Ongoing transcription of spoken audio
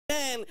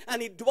man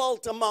and he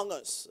dwelt among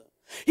us.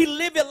 He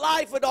lived a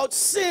life without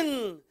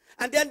sin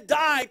and then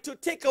died to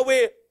take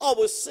away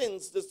our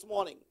sins this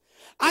morning.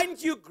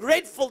 Aren't you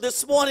grateful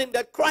this morning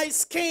that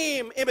Christ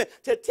came, amen,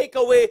 to take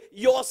away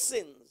your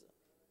sins?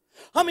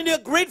 How many are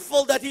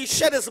grateful that he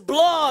shed his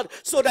blood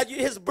so that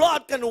his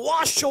blood can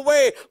wash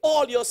away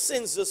all your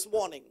sins this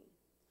morning?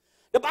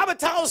 The Bible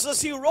tells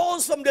us he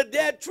rose from the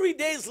dead 3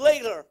 days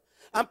later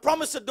and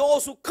promised to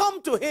those who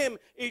come to him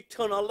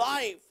eternal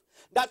life.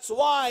 That's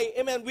why,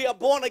 amen, we are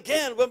born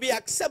again when we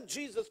accept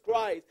Jesus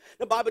Christ.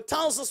 The Bible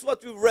tells us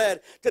what we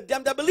read. To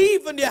them that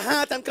believe in their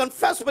heart and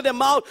confess with their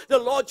mouth the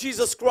Lord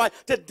Jesus Christ,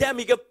 to them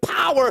he gave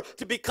power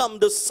to become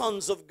the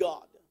sons of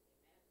God.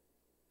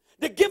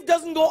 The gift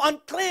doesn't go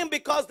unclaimed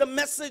because the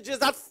message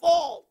is at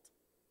fault.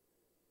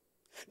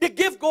 The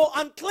gift go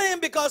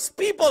unclaimed because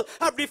people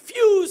have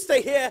refused to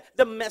hear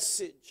the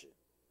message.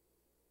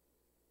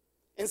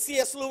 In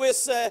C.S.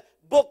 Lewis'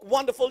 book,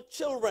 Wonderful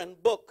Children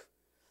book,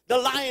 The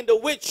Lion, the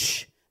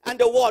Witch, and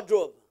the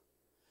Wardrobe,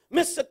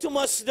 Mr.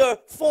 Thomas de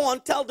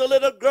Fawn tells the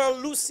little girl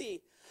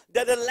Lucy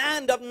that the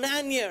land of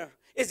Narnia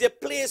is a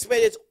place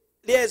where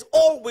there is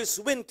always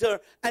winter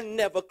and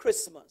never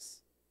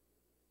Christmas.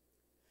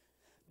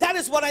 That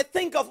is what I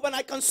think of when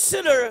I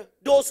consider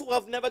those who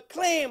have never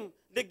claimed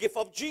the gift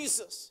of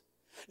Jesus.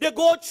 They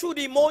go through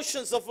the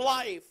emotions of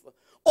life,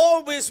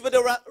 always with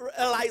a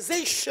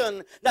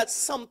realization that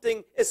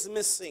something is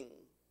missing.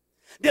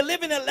 They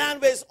live in a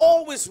land where it's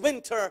always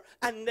winter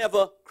and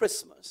never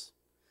Christmas.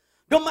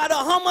 No matter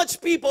how much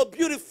people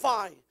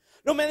beautify,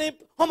 no matter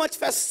how much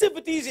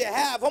festivities you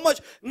have, how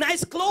much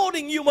nice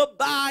clothing you will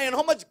buy, and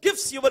how much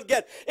gifts you will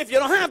get, if you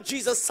don't have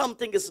Jesus,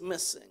 something is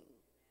missing.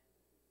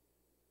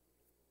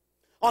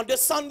 On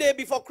this Sunday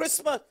before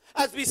Christmas,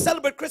 as we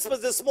celebrate Christmas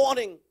this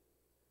morning,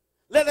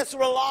 let us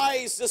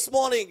realize this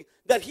morning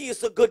that he is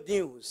the good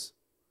news.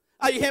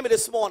 Are you hearing me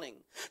this morning?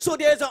 So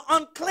there's an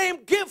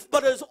unclaimed gift,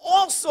 but there's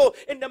also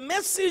in the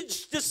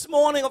message this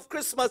morning of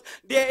Christmas,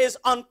 there is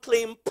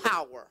unclaimed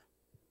power.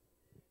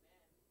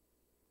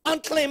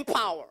 Unclaimed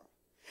power.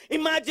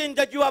 Imagine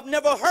that you have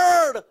never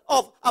heard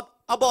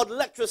about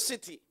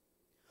electricity.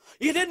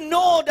 You didn't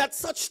know that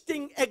such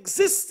thing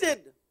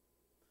existed.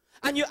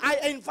 And I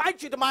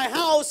invite you to my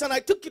house, and I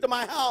took you to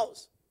my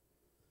house.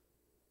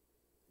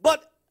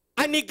 But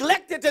I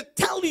neglected to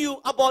tell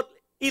you about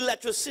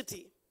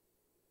electricity.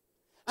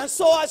 And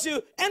so as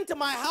you enter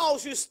my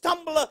house, you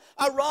stumble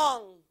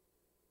around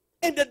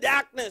in the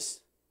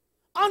darkness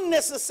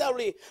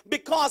unnecessarily,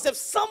 because if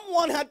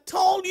someone had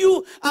told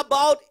you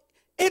about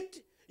it,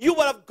 you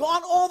would have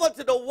gone over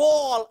to the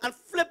wall and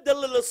flipped the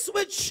little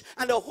switch,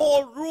 and the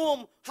whole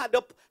room had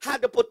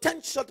the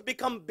potential to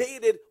become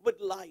bathed with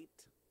light.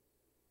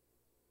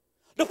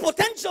 The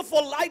potential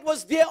for light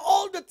was there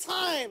all the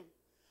time.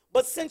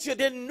 But since you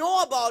didn't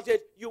know about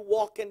it, you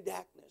walk in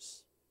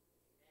darkness.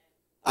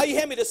 Are you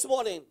hearing me this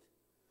morning?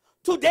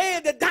 Today,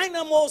 the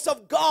dynamos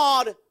of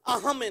God are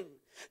humming.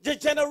 The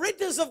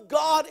generators of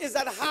God is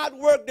at hard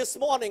work this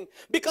morning.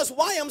 Because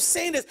why I'm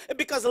saying this?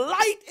 Because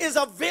light is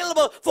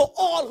available for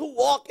all who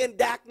walk in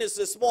darkness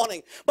this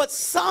morning. But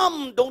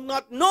some do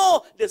not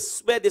know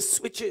where the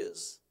switch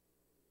is.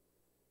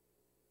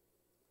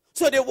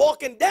 So they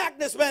walk in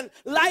darkness when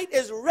light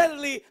is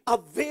readily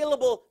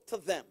available to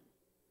them.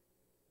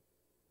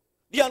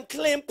 The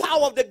unclaimed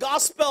power of the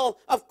gospel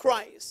of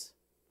Christ.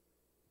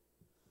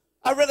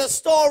 I read a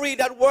story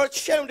that worth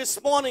sharing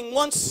this morning.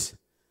 Once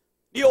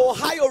the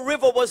Ohio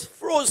River was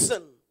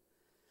frozen,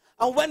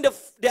 and when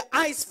the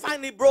ice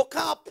finally broke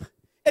up,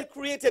 it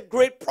created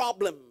great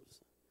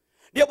problems.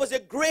 There was a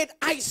great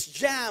ice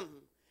jam,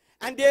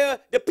 and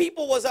the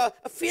people was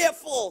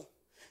fearful.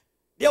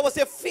 There was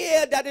a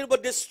fear that it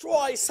would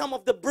destroy some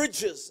of the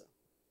bridges.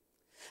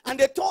 And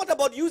they thought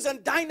about using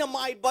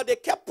dynamite, but they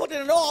kept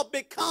putting it off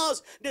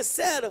because they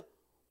said,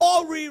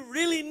 all we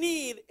really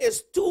need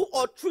is 2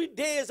 or 3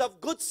 days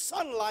of good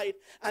sunlight,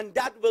 and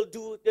that will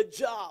do the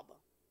job.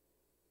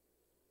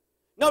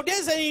 Now,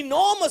 there's an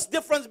enormous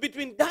difference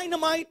between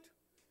dynamite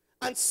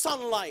and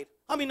sunlight.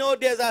 How many know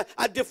there's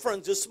a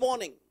difference this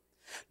morning?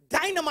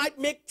 Dynamite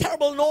makes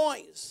terrible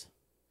noise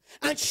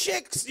and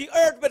shakes the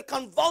earth with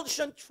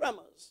convulsion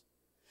tremors.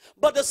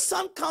 But the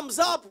sun comes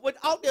up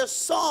without their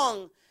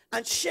song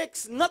and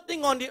shakes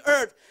nothing on the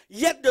earth.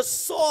 Yet the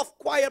soft,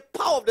 quiet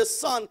power of the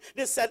sun,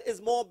 they said,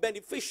 is more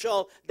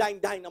beneficial than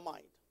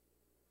dynamite.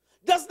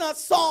 Does not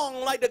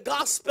sound like the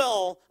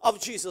gospel of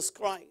Jesus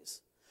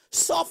Christ.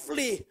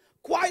 Softly,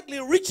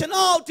 quietly reaching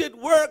out, it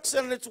works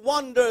and its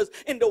wonders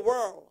in the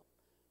world.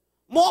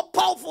 More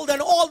powerful than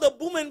all the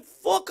booming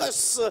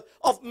focus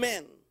of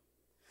men.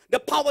 The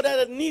power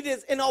that is needed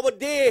in our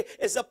day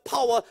is the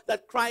power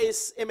that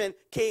Christ, amen,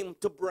 came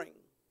to bring.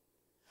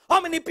 How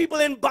many people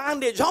in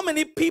bondage? How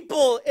many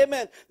people,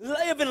 amen,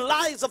 live in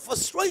lives of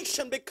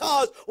frustration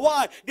because,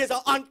 why? There's an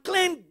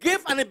unclaimed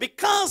gift, and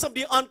because of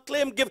the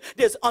unclaimed gift,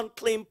 there's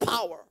unclaimed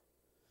power.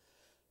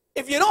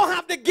 If you don't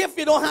have the gift,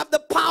 you don't have the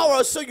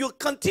power, so you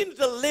continue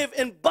to live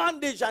in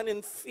bondage and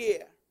in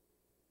fear.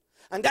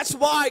 And that's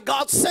why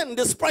God sent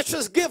this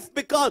precious gift,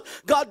 because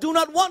God do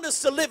not want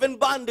us to live in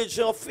bondage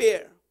or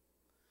fear.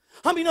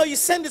 How many know he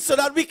sent it so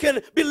that we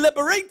can be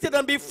liberated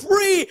and be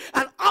free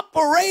and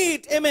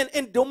operate, amen,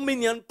 in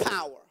dominion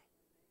power?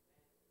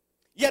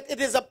 Yet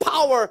it is a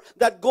power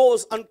that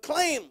goes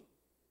unclaimed.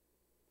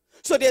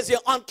 So there's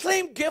the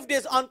unclaimed gift,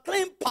 there's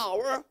unclaimed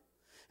power,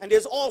 and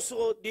there's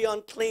also the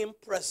unclaimed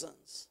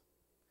presence.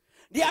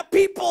 There are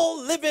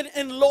people living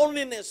in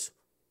loneliness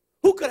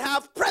who could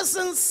have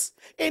presence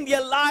in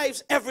their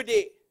lives every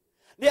day.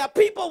 There are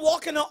people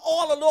walking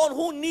all alone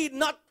who need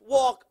not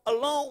walk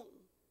alone.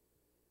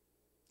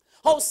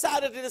 How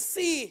sad it is to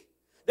see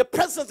the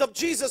presence of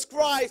Jesus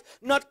Christ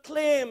not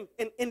claimed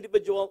in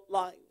individual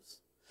lives.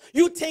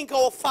 You think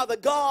our Father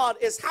God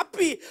is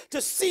happy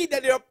to see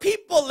that there are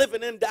people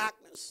living in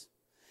darkness?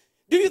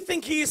 Do you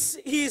think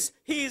he's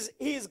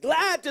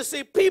glad to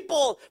see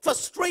people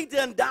frustrated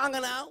and down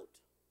and out,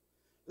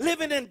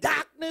 living in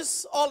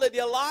darkness all of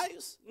their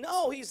lives?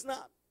 No, he's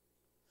not.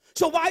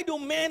 So why do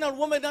men and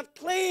women not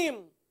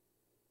claim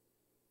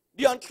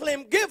the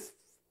unclaimed gift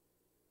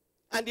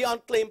and the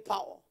unclaimed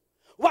power?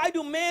 Why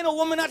do men or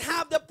women not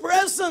have the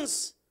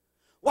presence?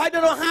 Why they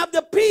don't have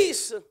the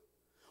peace?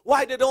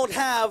 Why they don't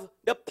have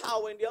the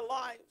power in their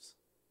lives?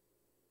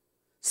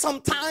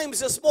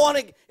 Sometimes this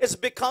morning it's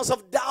because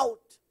of doubt.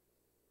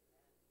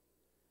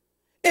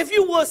 If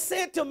you would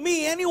say to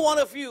me, any one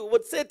of you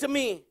would say to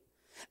me,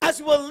 as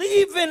you were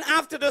leaving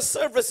after the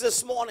service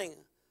this morning,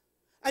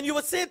 and you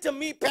would say to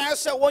me,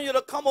 Pastor, I want you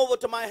to come over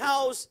to my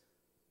house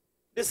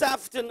this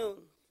afternoon.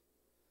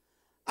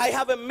 I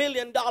have $1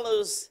 million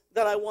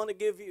that I want to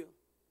give you.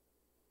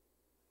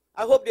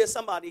 I hope there's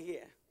somebody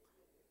here.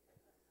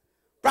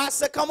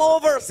 Pastor, come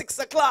over 6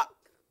 o'clock.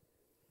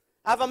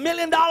 I have $1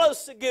 million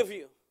to give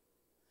you.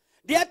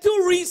 There are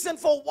two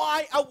reasons for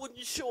why I wouldn't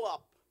show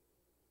up.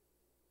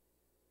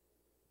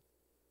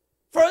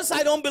 First,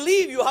 I don't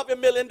believe you have $1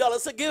 million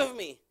to give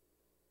me.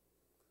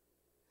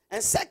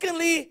 And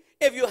secondly,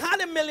 if you had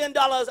 $1 million,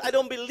 I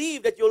don't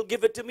believe that you'll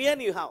give it to me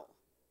anyhow.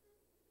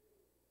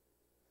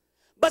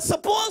 But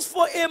suppose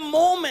for a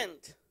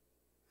moment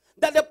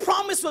that the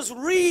promise was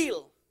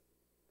real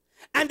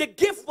and the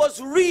gift was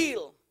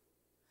real,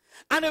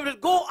 and it would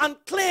go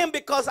unclaimed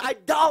because I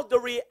doubt the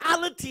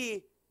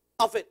reality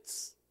of it.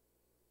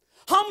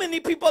 How many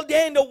people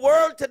there in the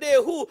world today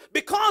who,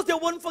 because they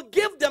wouldn't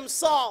forgive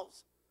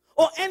themselves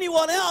or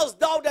anyone else,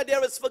 doubt that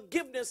there is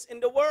forgiveness in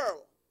the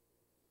world?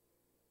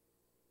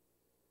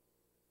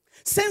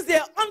 Since they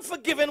are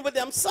unforgiven with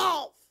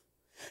themselves,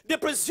 they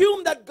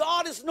presume that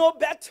God is no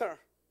better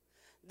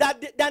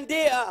than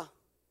they are,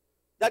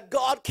 that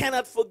God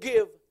cannot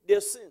forgive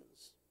their sins.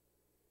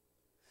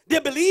 They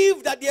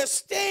believe that their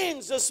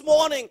stains this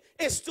morning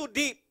is too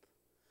deep.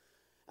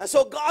 And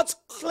so God's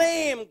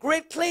claim,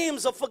 great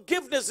claims of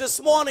forgiveness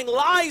this morning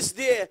lies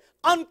there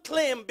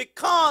unclaimed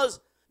because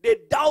they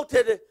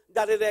doubted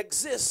that it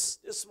exists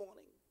this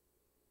morning.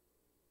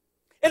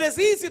 It is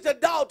easy to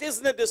doubt,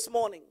 isn't it, this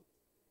morning?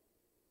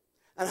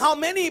 And how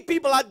many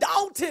people are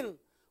doubting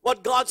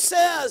what God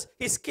says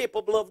he's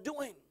capable of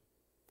doing?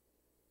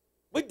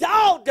 We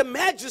doubt the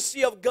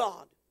majesty of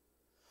God.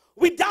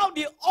 We doubt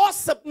the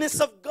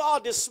awesomeness of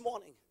God this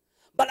morning.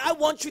 But I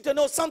want you to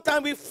know,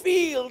 sometimes we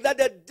feel that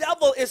the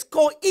devil is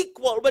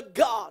co-equal with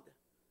God.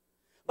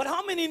 But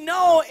how many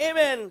know,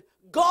 amen,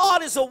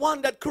 God is the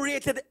one that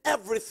created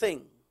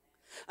everything?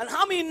 And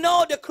how many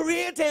know the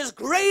creator is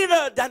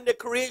greater than the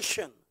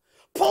creation?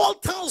 Paul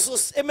tells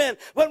us, amen,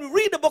 when we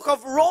read the book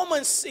of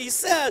Romans, he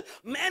says,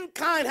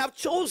 mankind have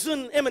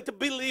chosen, amen, to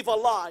believe a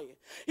lie.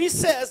 He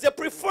says they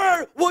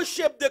prefer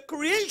worship the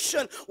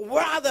creation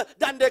rather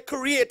than the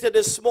creator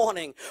this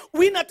morning.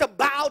 We're not to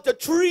bow to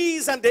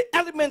trees and the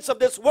elements of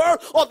this world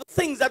or the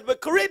things that were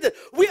created.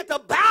 We are to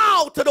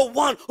bow to the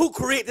one who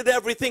created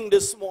everything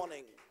this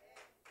morning.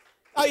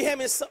 Are you hearing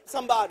me,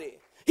 somebody?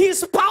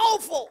 He's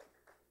powerful.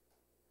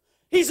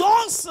 He's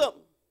awesome.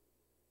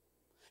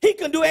 He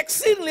can do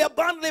exceedingly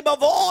abundantly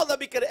above all that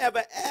we could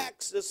ever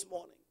ask this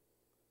morning.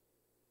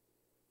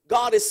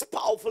 God is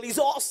powerful. He's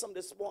awesome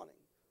this morning.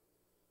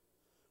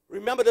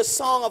 Remember the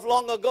song of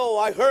long ago,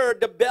 I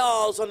heard the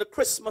bells on the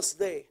Christmas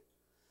day.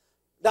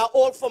 That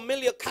old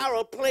familiar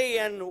carol play,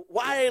 and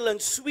wild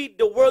and sweet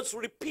the words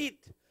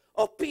repeat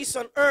of peace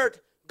on earth,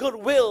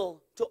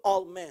 goodwill to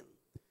all men.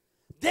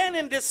 Then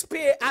in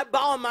despair I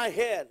bow my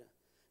head,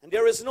 and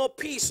there is no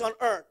peace on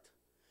earth.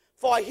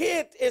 For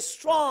hate is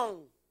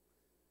strong,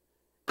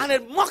 and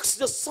it mocks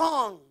the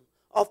song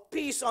of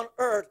peace on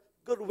earth,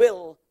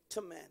 goodwill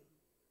to men.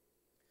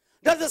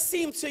 Does it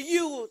seem to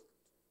you,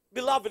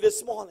 beloved,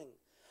 this morning,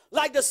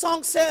 like the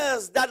song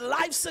says, that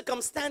life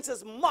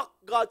circumstances mock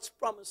God's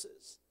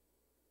promises?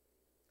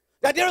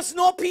 That there is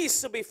no peace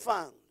to be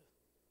found?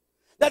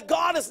 That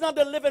God is not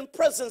the living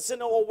presence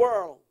in our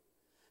world?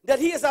 That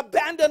he has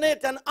abandoned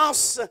it and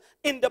us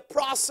in the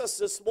process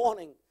this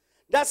morning?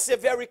 That's a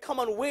very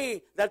common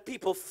way that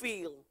people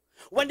feel.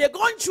 When they're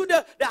going through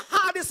the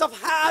hardest of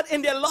hard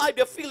in their life,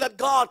 they feel that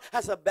God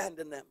has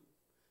abandoned them.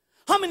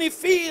 How many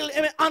feel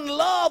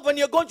unloved when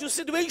you're going through a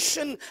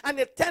situation and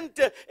they tend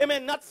to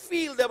not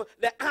feel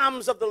the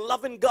arms of the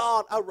loving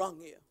God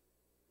around you?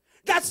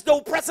 That's the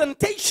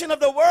presentation of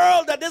the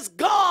world, that this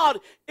God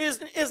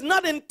is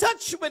not in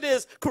touch with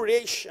his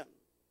creation.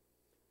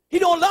 He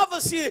don't love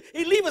us here.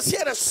 He leaves us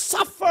here to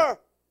suffer.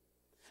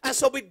 And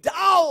so we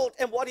doubt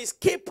in what he's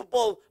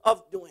capable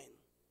of doing.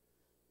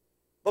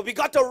 But we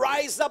got to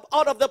rise up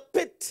out of the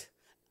pit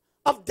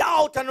of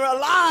doubt and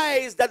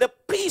realize that the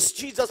peace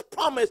Jesus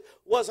promised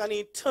was an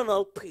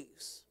eternal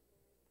peace.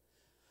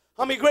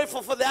 I'm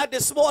grateful for that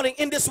this morning.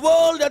 In this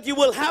world that you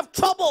will have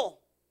trouble,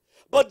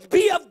 but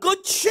be of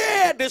good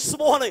cheer this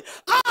morning.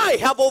 I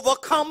have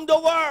overcome the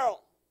world.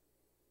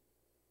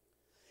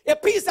 A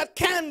peace that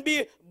can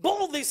be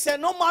boldly said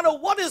no matter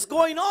what is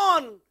going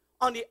on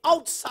the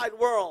outside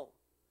world.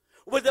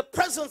 With the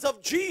presence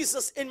of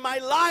Jesus in my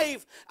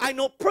life, I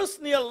know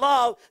personally a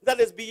love that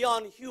is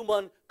beyond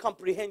human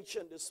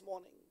comprehension this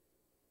morning.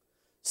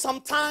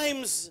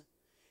 Sometimes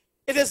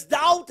it is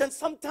doubt, and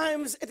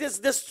sometimes it is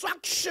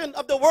distraction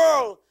of the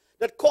world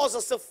that causes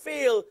us to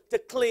fail to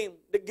claim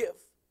the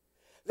gift.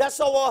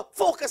 That's our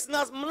focus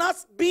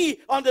must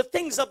be on the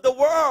things of the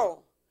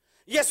world.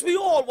 Yes, we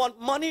all want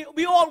money.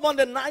 We all want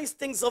the nice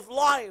things of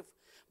life.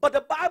 But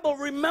the Bible,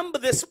 remember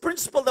this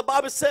principle. The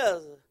Bible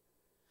says,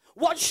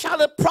 what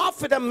shall it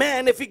profit a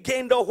man if he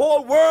gain the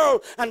whole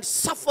world and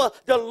suffer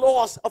the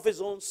loss of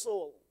his own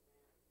soul?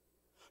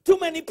 Too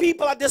many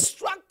people are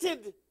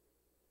distracted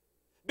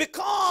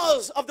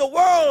because of the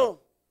world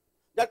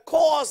that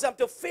caused them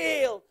to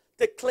fail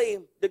to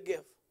claim the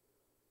gift.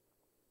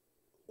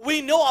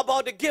 We know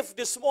about the gift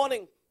this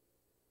morning.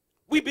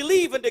 We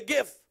believe in the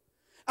gift.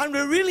 And we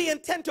really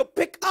intend to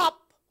pick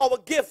up our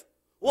gift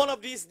one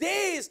of these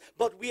days,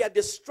 but we are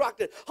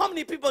distracted. How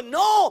many people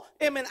know,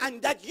 amen,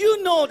 and that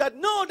you know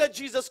that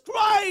Jesus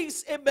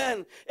Christ,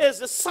 amen, is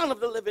the Son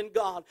of the living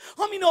God?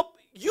 How many know,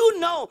 you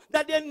know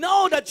that they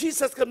know that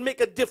Jesus can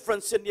make a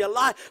difference in their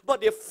life,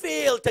 but they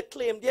fail to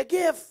claim their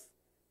gift?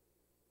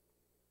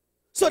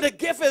 So the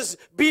gift is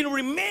being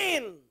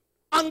remain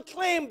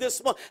unclaimed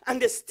this morning,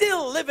 and they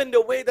still live in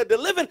the way that they're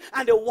living,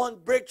 and they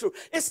want breakthrough.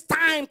 It's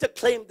time to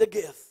claim the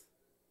gift.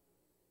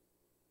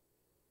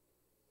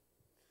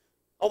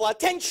 Our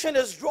attention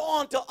is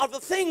drawn to other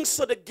things,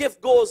 so the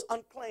gift goes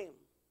unclaimed.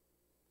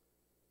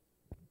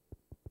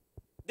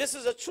 This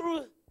is a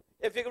truth.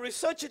 If you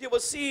research it, you will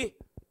see.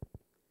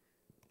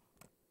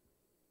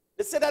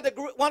 They said that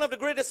one of the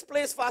greatest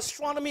places for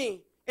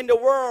astronomy in the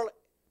world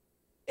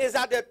is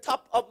at the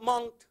top of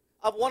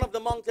one of the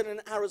mountains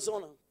in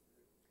Arizona.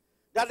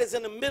 That is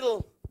in the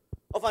middle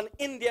of an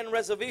Indian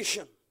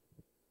reservation.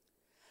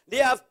 They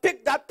have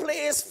picked that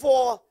place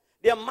for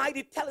their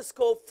mighty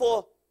telescope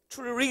for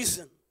three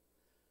reasons.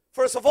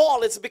 First of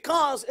all, it's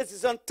because it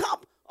is on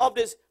top of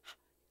this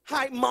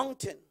high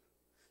mountain.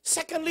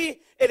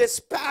 Secondly, it is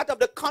part of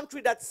the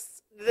country that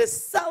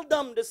is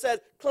seldom, they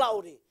said,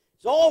 cloudy.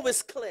 It's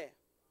always clear.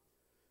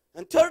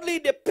 And thirdly,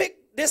 they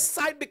picked this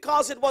site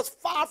because it was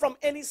far from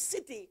any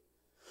city,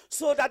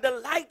 so that the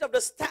light of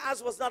the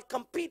stars was not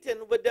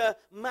competing with the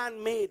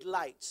man-made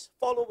lights.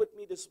 Follow with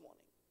me this morning.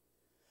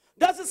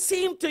 Does it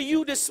seem to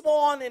you this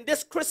morning,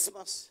 this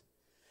Christmas,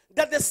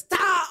 that the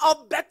star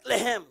of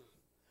Bethlehem,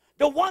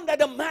 the one that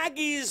the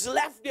Magi's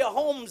left their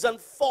homes and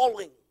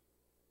following,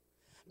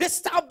 this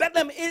star of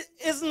Bethlehem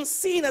isn't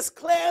seen as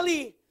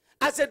clearly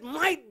as it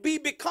might be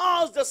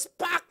because the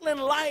sparkling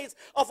lights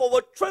of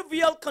our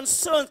trivial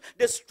concerns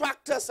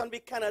distract us and we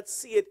cannot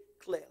see it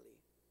clearly?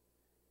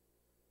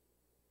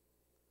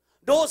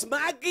 Those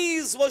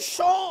Magi's were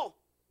sure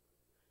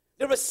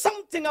there was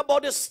something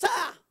about the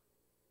star.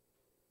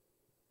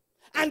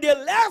 And they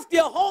left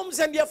their homes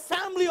and their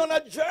family on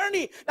a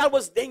journey that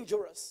was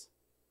dangerous,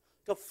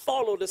 to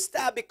follow the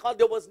star because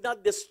they was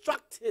not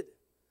distracted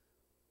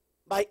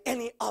by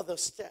any other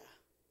star.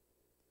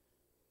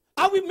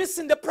 Are we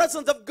missing the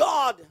presence of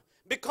God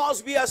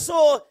because we are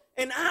so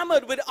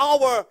enamored with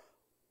our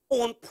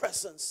own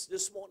presence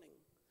this morning?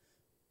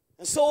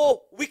 And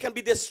so we can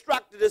be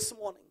distracted this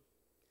morning.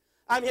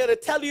 I'm here to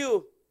tell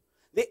you,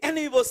 the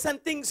enemy will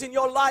send things in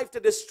your life to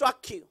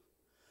distract you,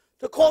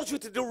 to cause you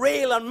to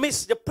derail and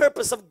miss the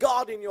purpose of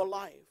God in your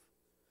life.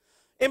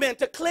 Amen.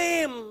 To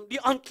claim the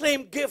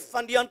unclaimed gift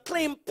and the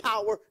unclaimed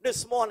power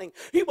this morning.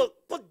 He will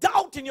put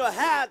doubt in your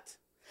heart,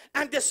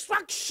 and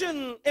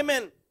distraction,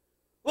 amen,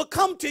 will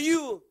come to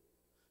you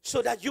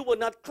so that you will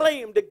not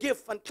claim the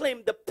gift and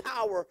claim the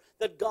power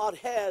that God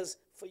has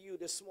for you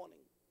this morning.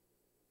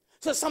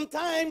 So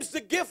sometimes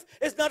the gift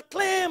is not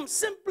claimed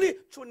simply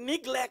through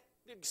neglect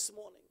this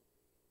morning.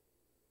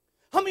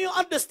 How many of you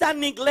understand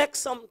neglect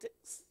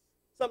sometimes?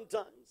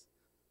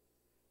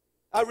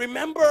 I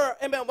remember,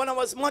 amen, when I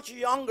was much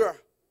younger,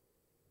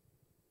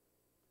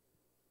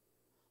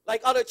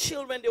 like other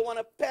children, they want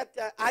a pet.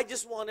 I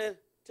just wanted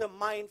to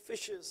mind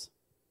fishes.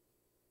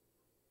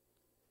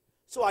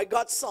 So I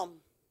got some.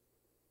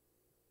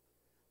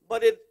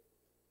 But it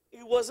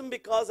wasn't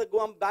because I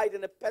go and buy it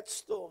in a pet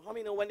store. I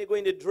mean, when you go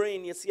in the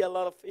drain, you see a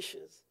lot of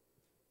fishes.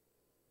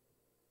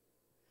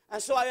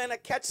 And so I went to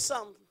catch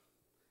some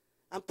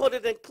and put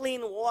it in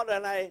clean water,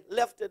 and I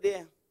left it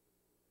there,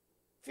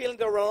 feeling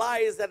to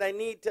realize that I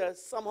need to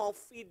somehow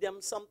feed them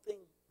something.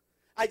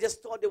 I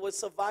just thought they would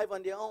survive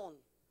on their own.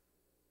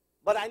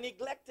 But I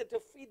neglected to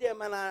feed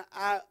them, and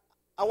I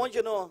want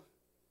you to know,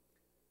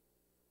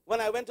 when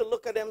I went to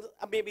look at them,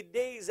 maybe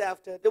days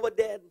after, they were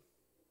dead.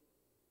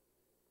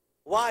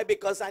 Why?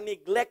 Because I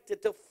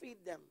neglected to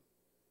feed them.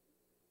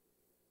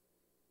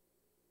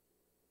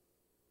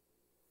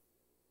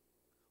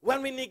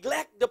 When we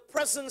neglect the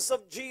presence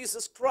of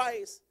Jesus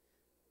Christ,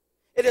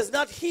 it is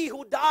not he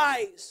who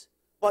dies,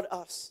 but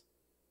us.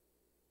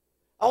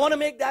 I want to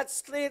make that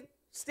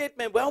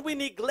statement. When we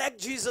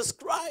neglect Jesus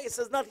Christ,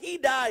 it's not he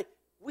died,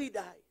 we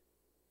die.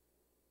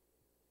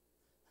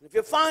 And if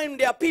you find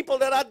there are people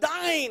that are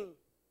dying,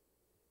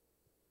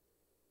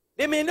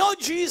 they may know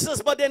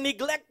Jesus, but they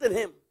neglected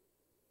him,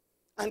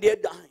 and they're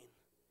dying.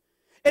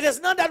 It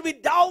is not that we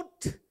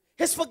doubt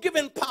his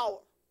forgiving power.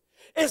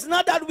 It's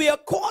not that we are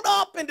caught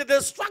up in the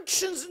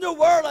distractions in the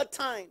world at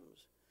times.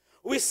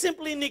 We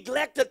simply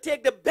neglect to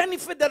take the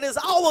benefit that is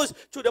ours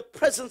to the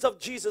presence of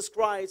Jesus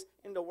Christ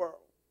in the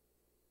world.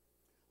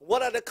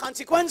 What are the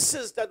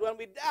consequences that when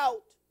we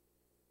doubt,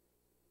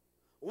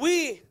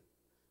 we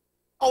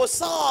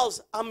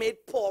ourselves are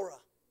made poorer?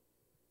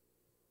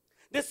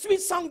 The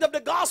sweet sound of the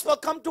gospel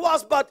come to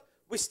us, but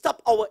we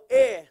stop our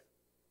ear.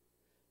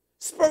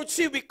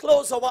 Spiritually, we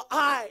close our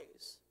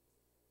eyes.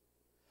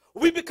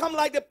 We become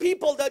like the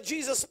people that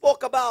Jesus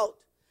spoke about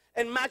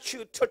in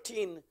Matthew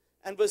 13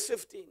 and verse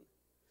 15.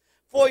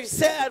 For he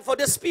said, for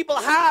this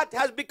people's heart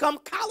has become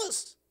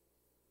callous,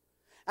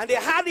 and they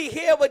hardly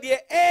hear with their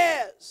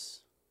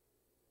ears,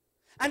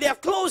 and they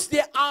have closed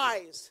their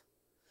eyes.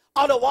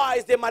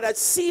 Otherwise, they might have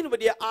seen with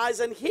their eyes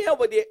and hear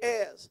with their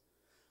ears,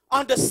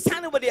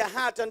 understand with their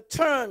heart, and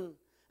turn,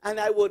 and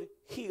I would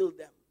heal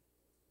them.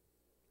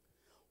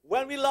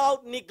 When we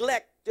allow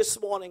neglect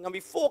this morning and we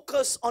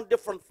focus on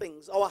different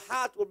things, our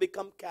heart will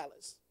become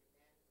callous.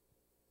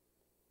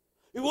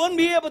 We won't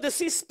be able to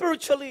see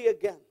spiritually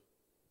again.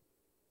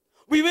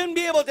 We won't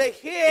be able to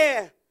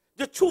hear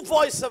the true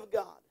voice of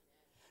God.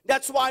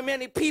 That's why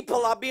many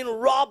people are being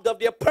robbed of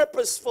their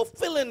purpose,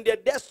 fulfilling their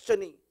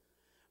destiny,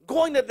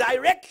 going the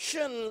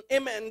direction,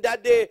 amen,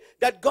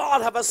 that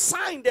God have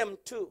assigned them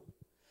to.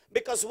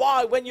 Because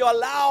why? When you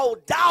allow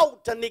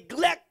doubt and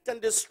neglect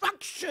and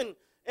distraction,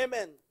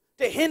 amen,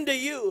 to hinder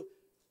you,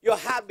 your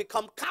heart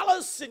become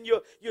callous, and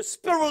your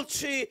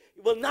spiritually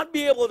you will not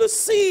be able to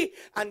see,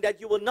 and that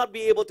you will not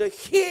be able to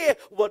hear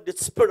what the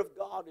Spirit of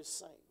God is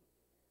saying.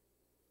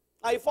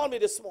 Are you following me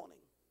this morning?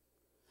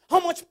 How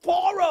much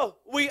poorer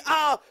we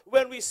are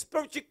when we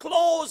spiritually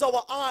close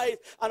our eyes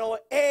and our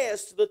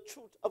ears to the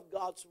truth of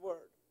God's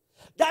word.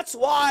 That's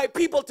why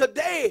people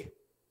today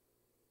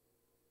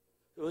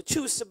will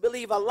choose to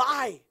believe a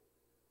lie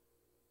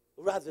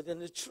rather than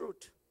the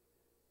truth.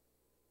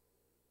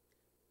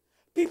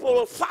 People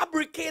will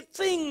fabricate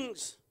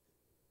things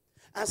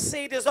and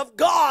say it is of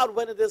God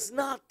when it is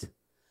not,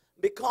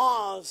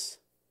 because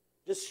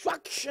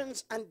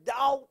distractions and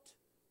doubt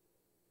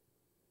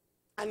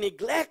and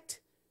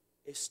neglect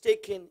is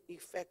taking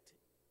effect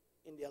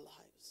in their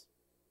lives.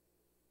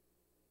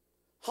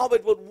 How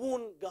it would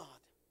wound God,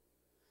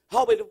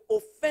 how it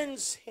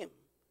offends him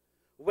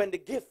when the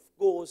gift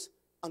goes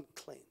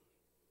unclaimed.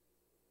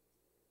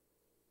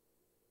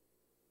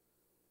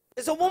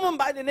 There's a woman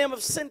by the name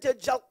of Cynthia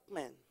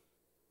Jelkman,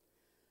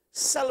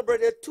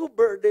 celebrated 2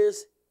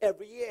 birthdays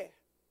every year.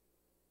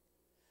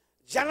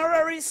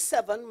 January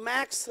 7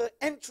 marks her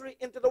entry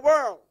into the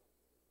world,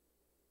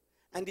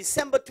 and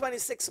December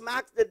 26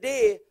 marks the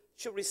day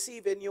she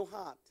received a new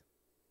heart.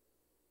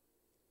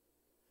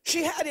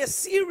 She had a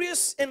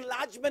serious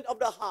enlargement of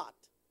the heart,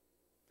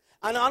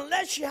 and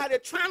unless she had a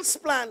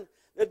transplant,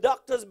 the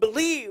doctors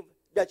believed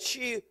that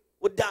she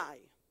would die.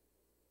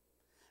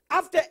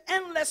 After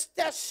endless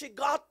tests, she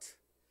got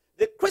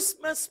the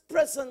Christmas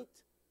present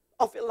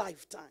of a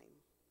lifetime.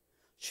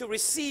 She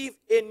received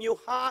a new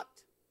heart,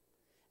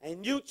 a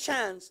new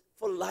chance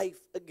for life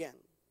again.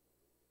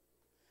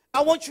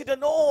 I want you to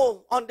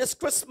know, on this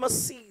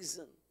Christmas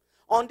season,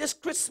 on this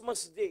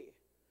Christmas day,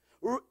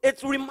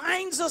 it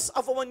reminds us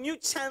of our new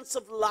chance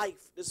of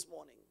life this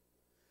morning.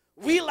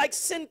 We, like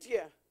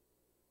Cynthia,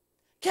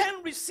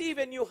 can receive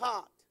a new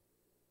heart,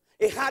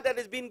 a heart that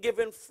has been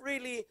given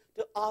freely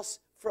to us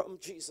from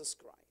Jesus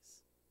Christ.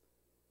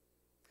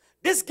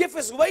 This gift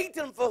is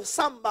waiting for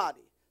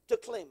somebody to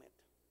claim it.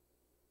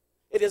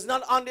 It is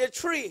not on their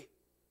tree.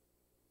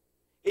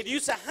 It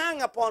used to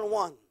hang upon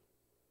one.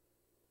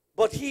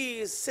 But he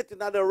is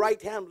sitting at the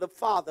right hand of the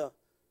Father,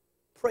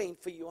 praying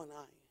for you and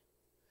I.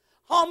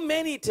 How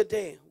many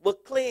today will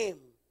claim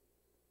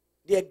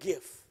their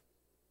gift?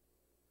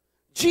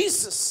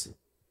 Jesus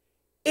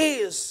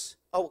is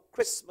our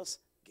Christmas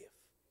gift.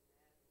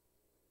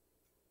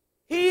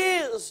 He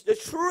is the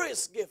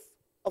truest gift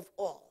of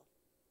all.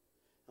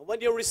 And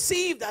when you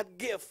receive that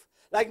gift,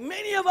 like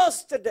many of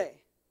us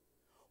today,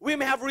 we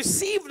may have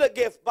received the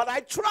gift, but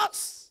I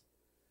trust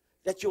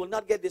that you will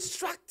not get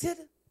distracted.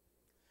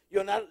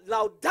 You'll not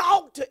allow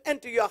doubt to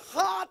enter your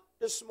heart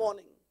this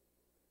morning,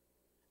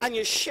 and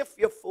you shift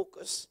your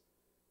focus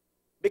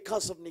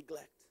because of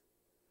neglect.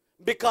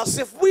 Because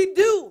if we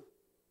do,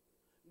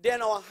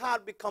 then our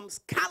heart becomes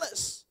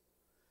callous.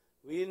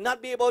 We will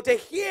not be able to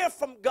hear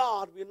from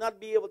God. We will not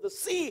be able to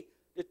see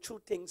the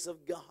true things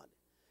of God.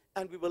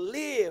 And we will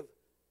live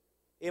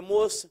a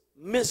most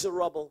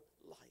miserable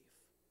life.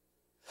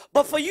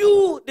 But for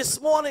you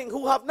this morning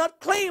who have not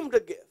claimed the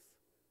gift,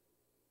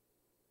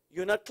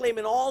 you're not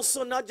claiming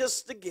also not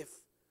just the gift,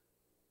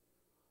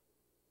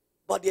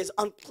 but there's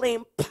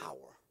unclaimed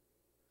power,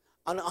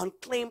 an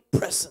unclaimed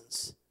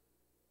presence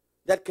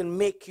that can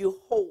make you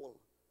whole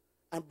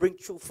and bring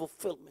true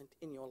fulfillment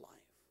in your life.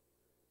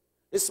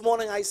 This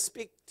morning I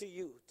speak to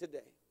you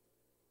today.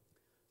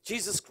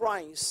 Jesus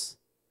Christ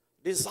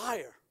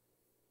desire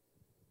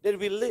that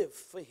we live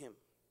for him.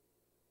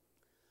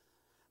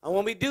 And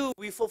when we do,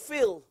 we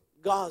fulfill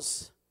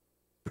God's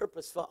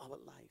purpose for our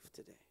life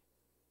today.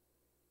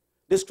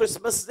 This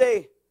Christmas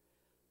day,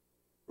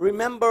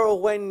 remember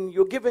when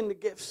you're given the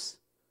gifts,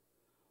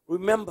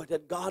 remember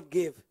that God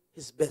gave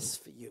his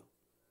best for you.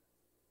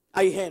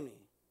 Are you hearing me?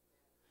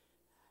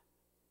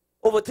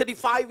 Over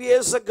 35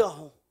 years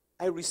ago,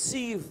 I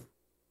received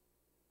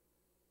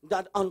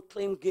that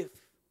unclaimed gift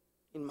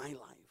in my life.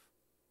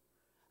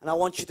 And I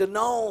want you to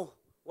know,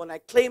 when I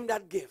claim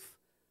that gift,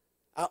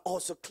 I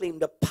also claim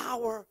the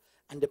power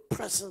and the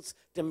presence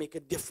to make a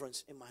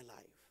difference in my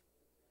life.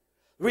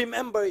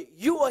 Remember,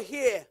 you are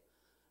here,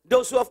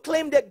 those who have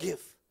claimed that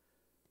gift,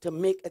 to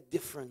make a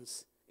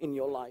difference in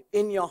your life,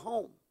 in your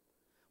home,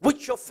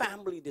 with your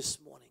family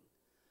this morning.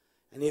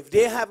 And if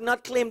they have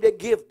not claimed their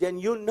gift, then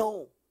you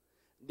know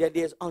that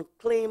there's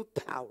unclaimed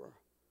power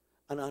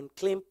and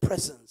unclaimed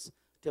presence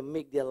to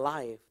make their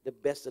life the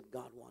best that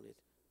God wanted.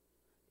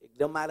 It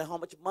don't matter how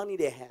much money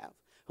they have,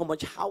 how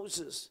much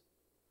houses,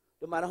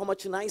 no matter how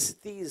much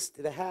niceties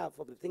they have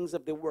of the things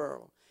of the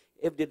world,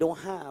 if they don't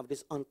have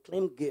this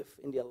unclaimed gift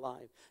in their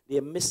life,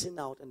 they're missing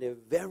out on the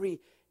very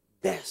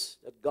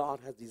best that God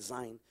has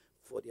designed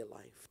for their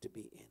life to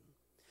be in.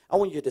 I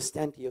want you to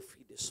stand to your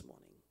feet this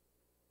morning.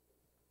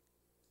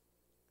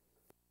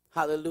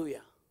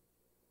 Hallelujah.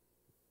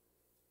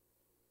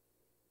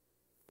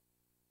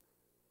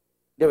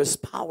 There is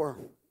power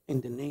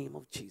in the name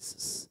of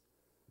Jesus.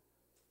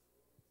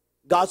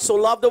 God so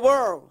loved the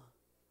world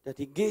that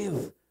he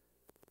gave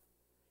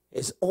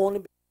his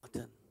only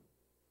begotten,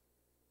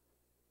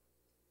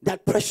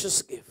 that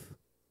precious gift.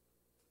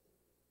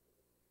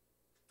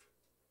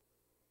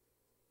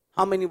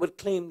 How many would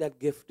claim that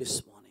gift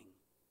this morning?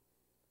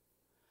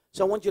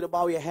 So I want you to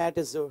bow your head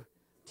as the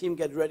team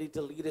get ready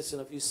to lead us in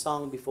a few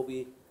songs before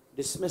we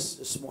dismiss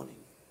this morning.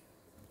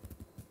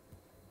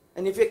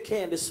 And if you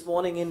can this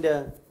morning in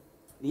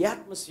the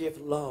atmosphere of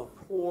love,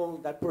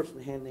 hold that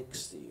person's hand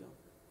next to you.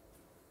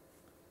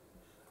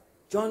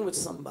 Join with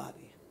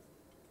somebody.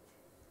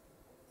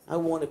 I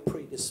want to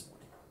pray this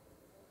morning.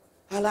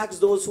 I'll ask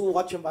those who are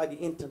watching by the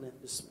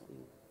internet this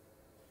morning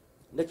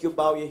that you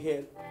bow your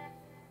head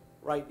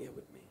right there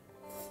with me.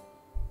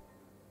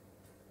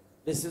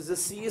 This is the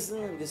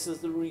season and this is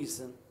the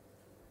reason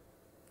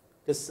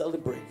to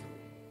celebrate.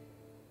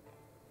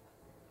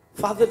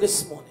 Father,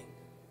 this morning,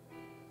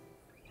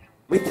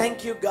 we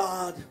thank you,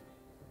 God,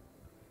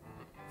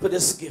 for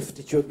this gift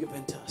that you've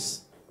given to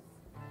us.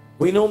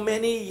 We know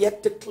many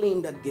yet to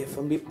claim that gift,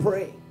 and we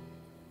pray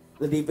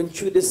that even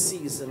through this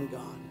season,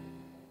 God,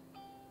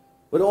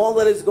 with all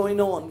that is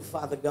going on,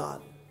 Father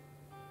God,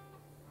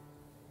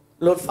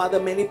 Lord Father,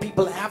 many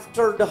people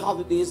after the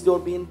holidays, there will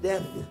be in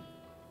death.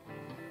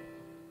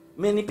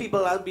 Many people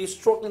will be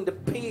struggling to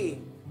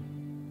pay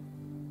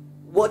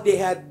what they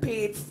had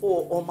paid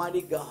for,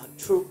 Almighty God,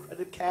 through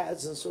credit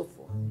cards and so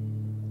forth.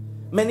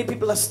 Many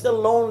people are still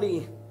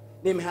lonely.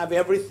 They may have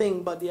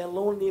everything, but they are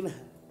lonely in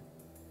heart.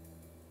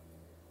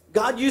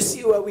 God, you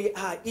see where we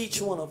are,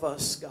 each one of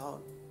us,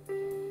 God.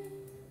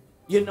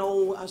 You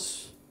know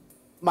us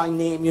by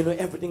name. You know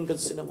everything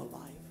concerning my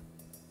life.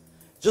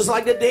 Just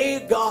like the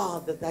day,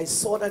 God, that I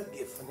saw that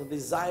gift and I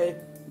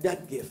desired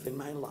that gift in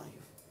my life.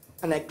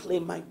 And I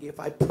claim my gift.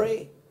 I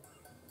pray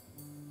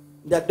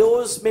that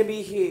those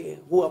maybe here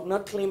who have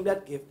not claimed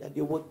that gift, that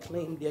they would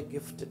claim their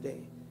gift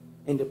today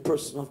in the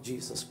person of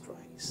Jesus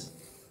Christ.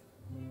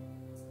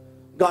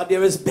 God,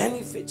 there is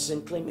benefits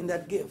in claiming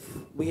that gift.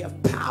 We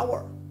have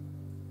power.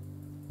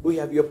 We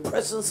have your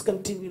presence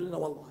continually in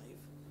our life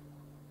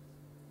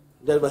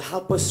that will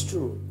help us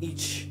through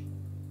each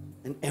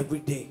and every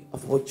day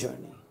of our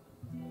journey.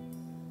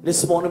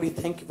 This morning we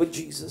thank you for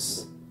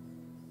Jesus.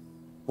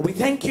 We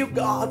thank you,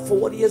 God, for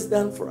what he has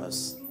done for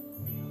us.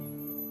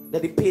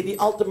 That he paid the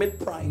ultimate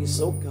price,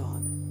 oh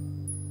God.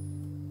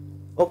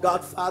 Oh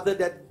God, Father,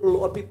 that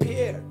Lord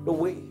prepare the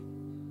way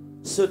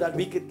so that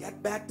we could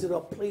get back to the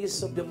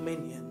place of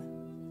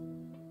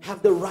dominion.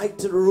 Have the right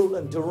to rule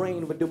and to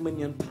reign with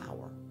dominion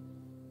power.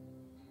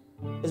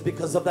 It's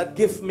because of that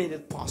gift made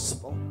it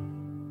possible.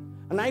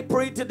 And I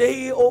pray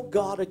today, oh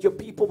God, that your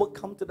people will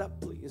come to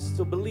that place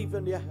to believe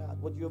in their heart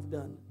what you have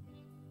done.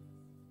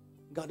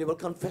 God, they will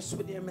confess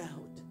with their mouth.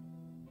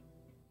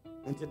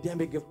 And to them,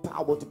 they give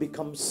power to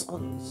become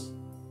sons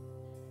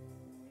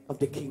of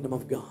the kingdom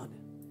of God.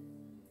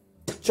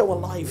 Touch our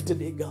life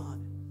today, God.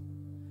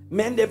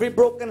 Mend every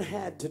broken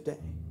heart today.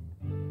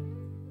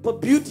 Put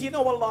beauty in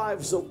our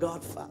lives, oh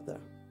God, Father.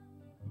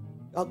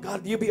 Oh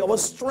God, you be our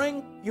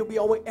strength. You be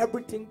our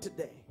everything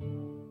today.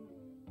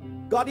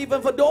 God,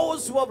 even for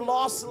those who have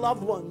lost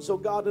loved ones, oh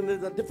God, and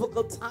it's a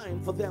difficult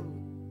time for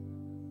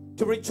them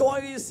to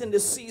rejoice in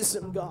this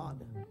season,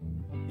 God.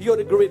 You're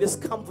the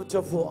greatest comforter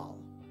of all.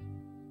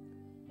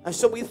 And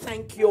so we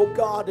thank you, oh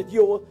God, that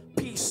your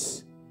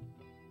peace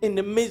in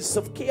the midst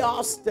of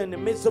chaos, in the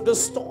midst of the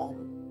storm.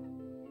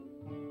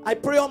 I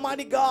pray,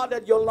 Almighty God,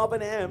 that your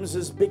loving arms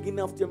is big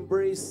enough to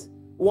embrace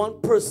one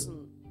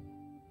person,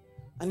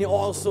 and you're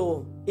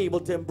also able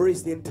to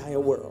embrace the entire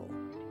world.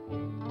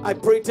 I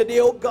pray today,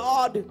 oh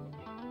God,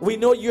 we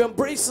know you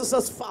embrace us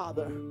as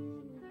Father,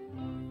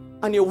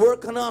 and you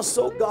work on us,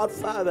 oh God,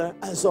 Father,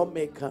 as our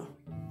Maker.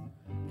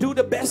 Do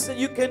the best that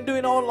you can do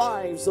in our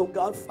lives, oh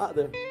God,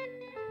 Father.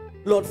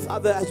 Lord,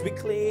 Father, as we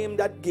claim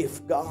that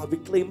gift, God, we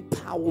claim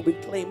power, we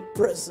claim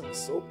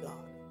presence, oh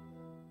God,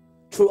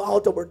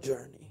 throughout our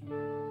journey.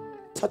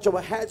 Touch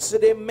our hearts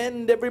today,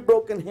 mend every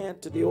broken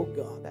hand today, oh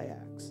God, I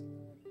ask.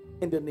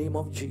 In the name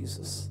of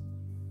Jesus.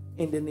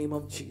 In the name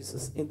of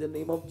Jesus. In the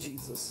name of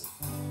Jesus.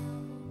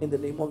 In the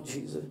name of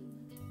Jesus.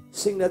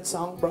 Sing that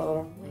song,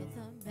 brother.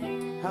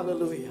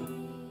 Hallelujah.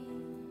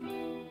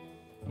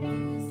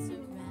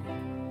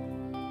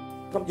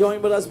 Come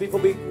join with us before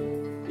we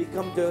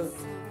come to.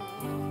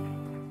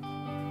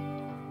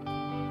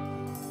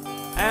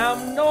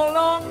 I'm no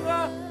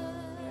longer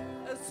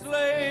a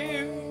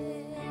slave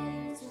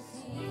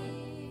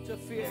to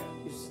fear.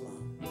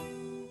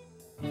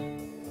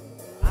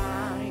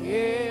 I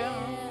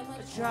am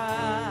a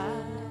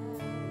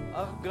child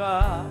of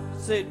God.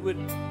 Say it with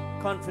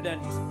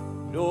confidence.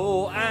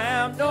 No,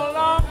 I'm no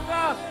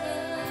longer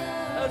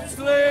a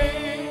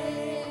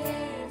slave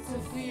to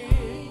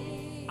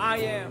fear. I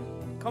am.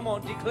 Come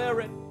on, declare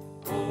it.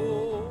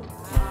 Oh,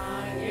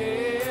 I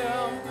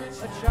am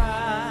a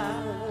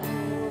child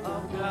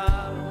of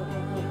God.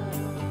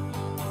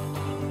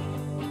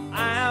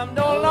 I am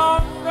no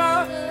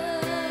longer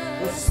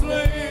a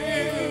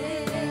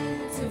slave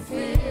to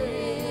fear.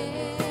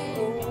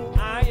 Oh,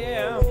 I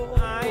am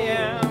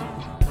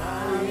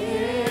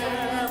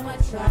a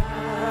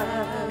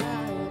child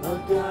of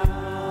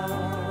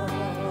God.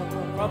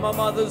 From a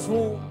mother's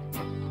womb,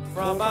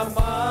 from a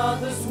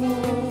mother's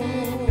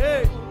womb.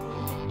 Hey.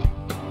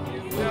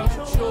 You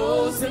have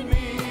chosen me.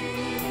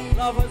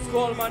 Love has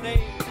called my name.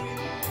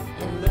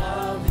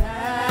 Love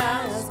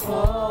has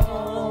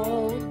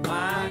called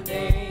my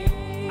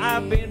name.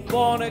 I've been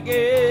born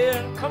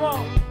again. Come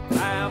on.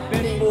 I've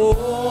been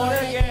born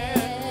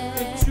again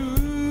into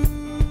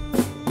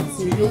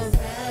your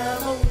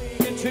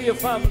family. Into your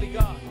family,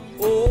 God.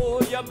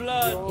 Oh, your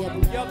blood.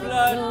 Your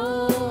blood.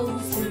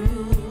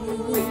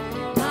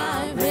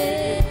 My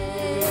veins.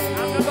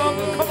 I'm no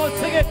longer. Come on,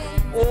 sing it.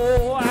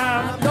 Oh,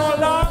 I'm no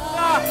longer.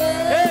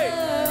 Hey.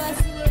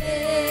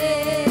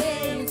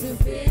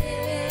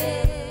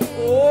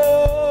 Oh,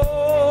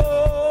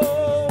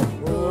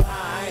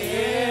 I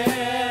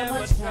am a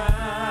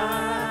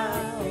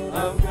child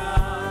of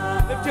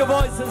God. Lift your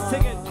voice and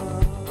sing it.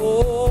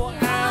 Oh,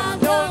 I'm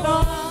no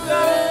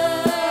longer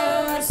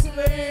a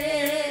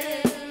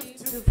slave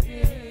to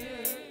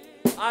fear.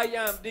 I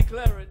am,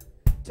 declare it.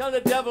 Tell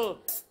the devil,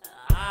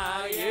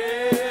 I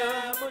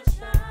am a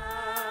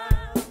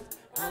child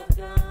of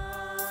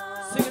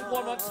God. Sing it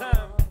one more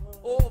time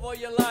over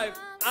your life.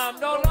 I'm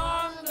no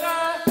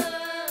longer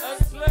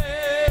a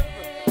slave.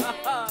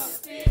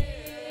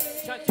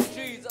 Thank you,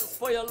 Jesus,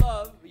 for your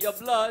love, your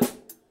blood.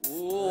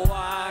 Oh,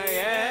 I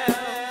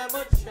am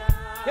a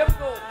child. Here we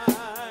go.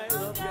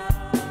 Of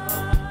God.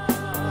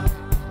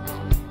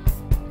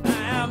 I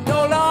am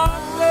no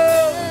longer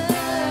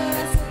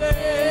a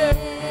slave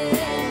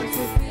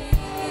to fear.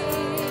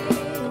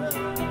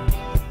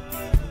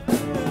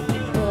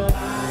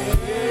 I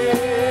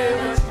am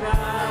a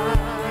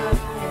child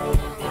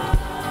of God.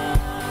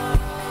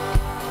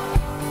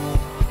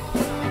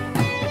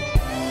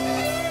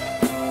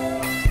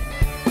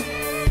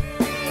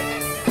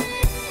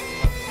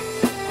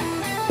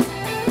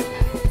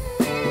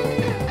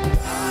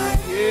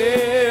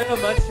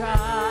 I'm a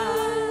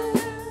child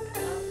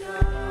of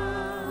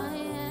God.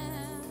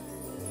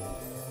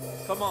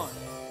 Come on.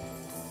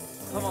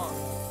 Come on.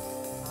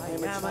 I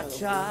am a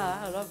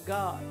child of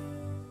God.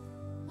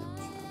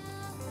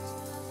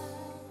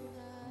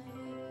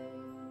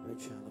 I'm a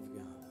child of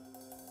God.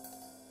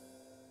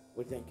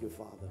 We thank you,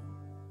 Father.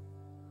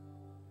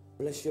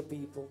 Bless your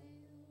people.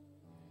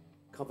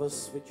 Cover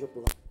us with your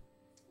blood.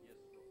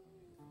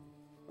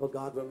 Oh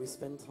God, when we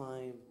spend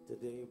time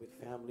today with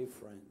family,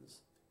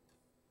 friends,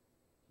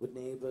 with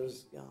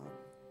neighbors, God,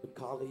 with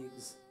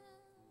colleagues,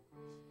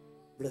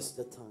 bless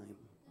the time.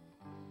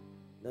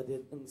 That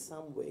it in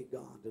some way,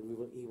 God, that we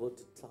were able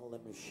to tell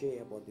them and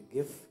share about the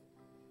gift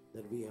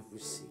that we have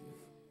received.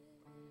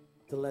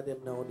 To let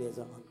them know there's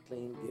an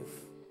unclaimed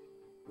gift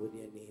with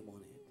your name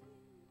on it.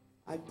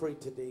 I pray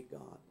today,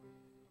 God,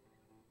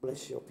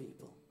 bless your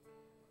people.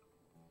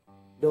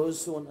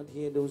 Those who are not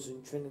here, those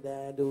in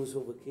Trinidad, those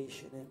who are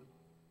vacationing,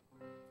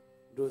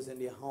 those in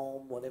their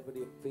home, whatever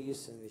they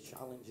face and the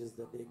challenges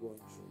that they're going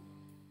through.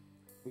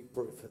 We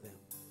pray for them.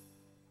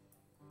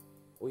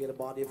 We are the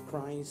body of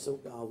Christ, oh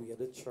God. We are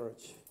the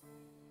church.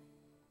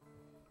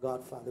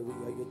 God, Father, we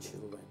are your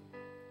children,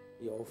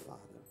 your Father.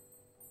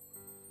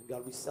 And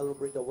God, we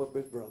celebrate our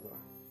big brother,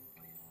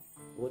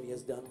 what he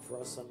has done for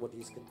us and what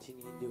he's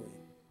continuing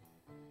doing.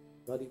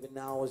 God, even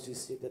now as you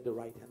sit at the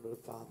right hand of the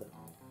Father,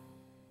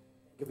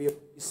 give your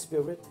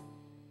Spirit,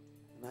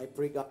 and I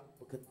pray, God,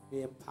 will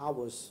continue to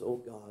empower us, oh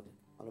God,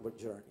 on our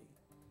journey.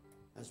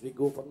 As we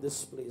go from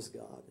this place,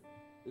 God,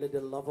 let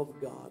the love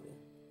of God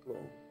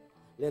flow.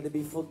 Let it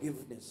be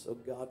forgiveness, oh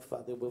God,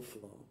 Father, will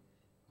flow.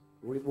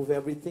 Remove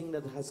everything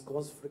that has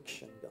caused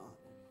friction, God.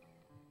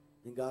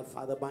 And God,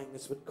 Father, bind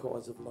us with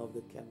cords of love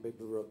that can be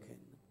broken.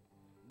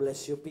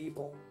 Bless your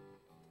people.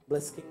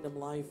 Bless Kingdom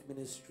Life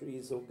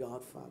Ministries, oh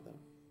God, Father.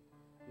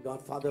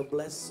 God, Father,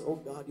 bless, oh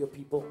God, your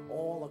people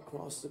all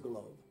across the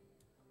globe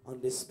on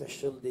this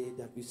special day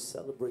that we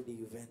celebrate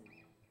the event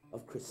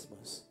of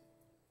Christmas.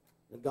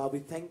 And God, we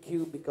thank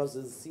you because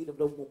the seed of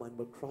the woman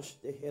will crush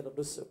the head of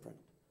the serpent.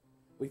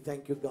 We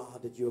thank you,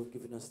 God, that you have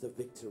given us the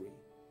victory.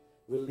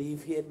 We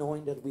leave here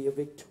knowing that we are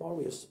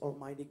victorious,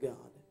 Almighty God.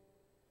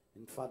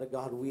 And Father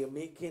God, we are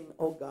making,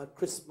 oh God,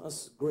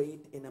 Christmas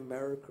great in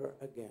America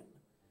again.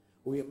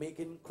 We are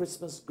making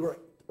Christmas great,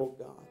 oh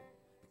God,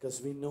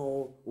 because we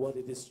know what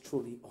it is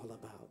truly all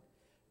about.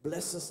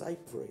 Bless us, I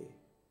pray,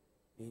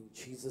 in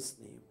Jesus'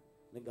 name.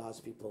 And God's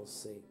people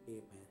say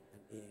amen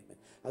and amen.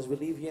 As we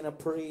leave here in a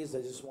praise,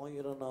 I just want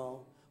you to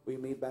know we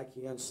meet back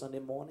here on Sunday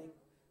morning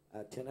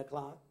at 10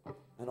 o'clock.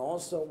 And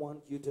also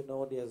want you to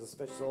know there's a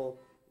special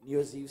New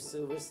Year's Eve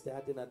service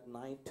starting at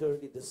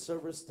 9:30. The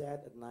service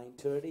starts at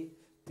 9:30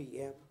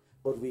 p.m.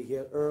 But we're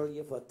here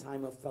earlier for a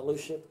time of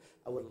fellowship.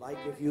 I would like,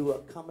 if you are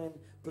coming,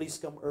 please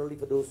come early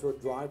for those who are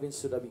driving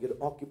so that we could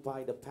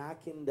occupy the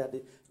parking that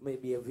it may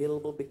be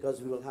available,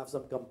 because we will have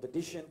some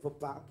competition for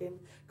parking,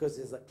 because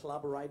there's a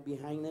club right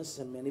behind us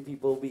and many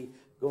people will be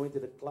going to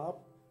the club,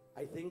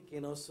 I think,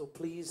 so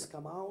please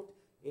come out,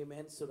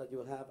 amen, so that you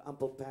will have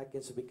ample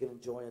parking so we can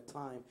enjoy a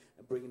time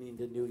and bringing in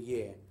the new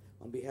year.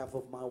 On behalf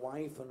of my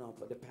wife and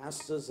of the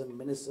pastors and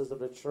ministers of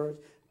the church,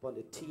 upon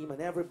the team and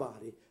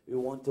everybody, we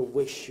want to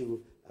wish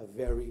you a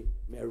very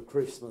Merry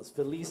Christmas.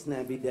 Feliz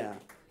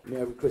Navidad.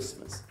 Merry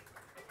Christmas.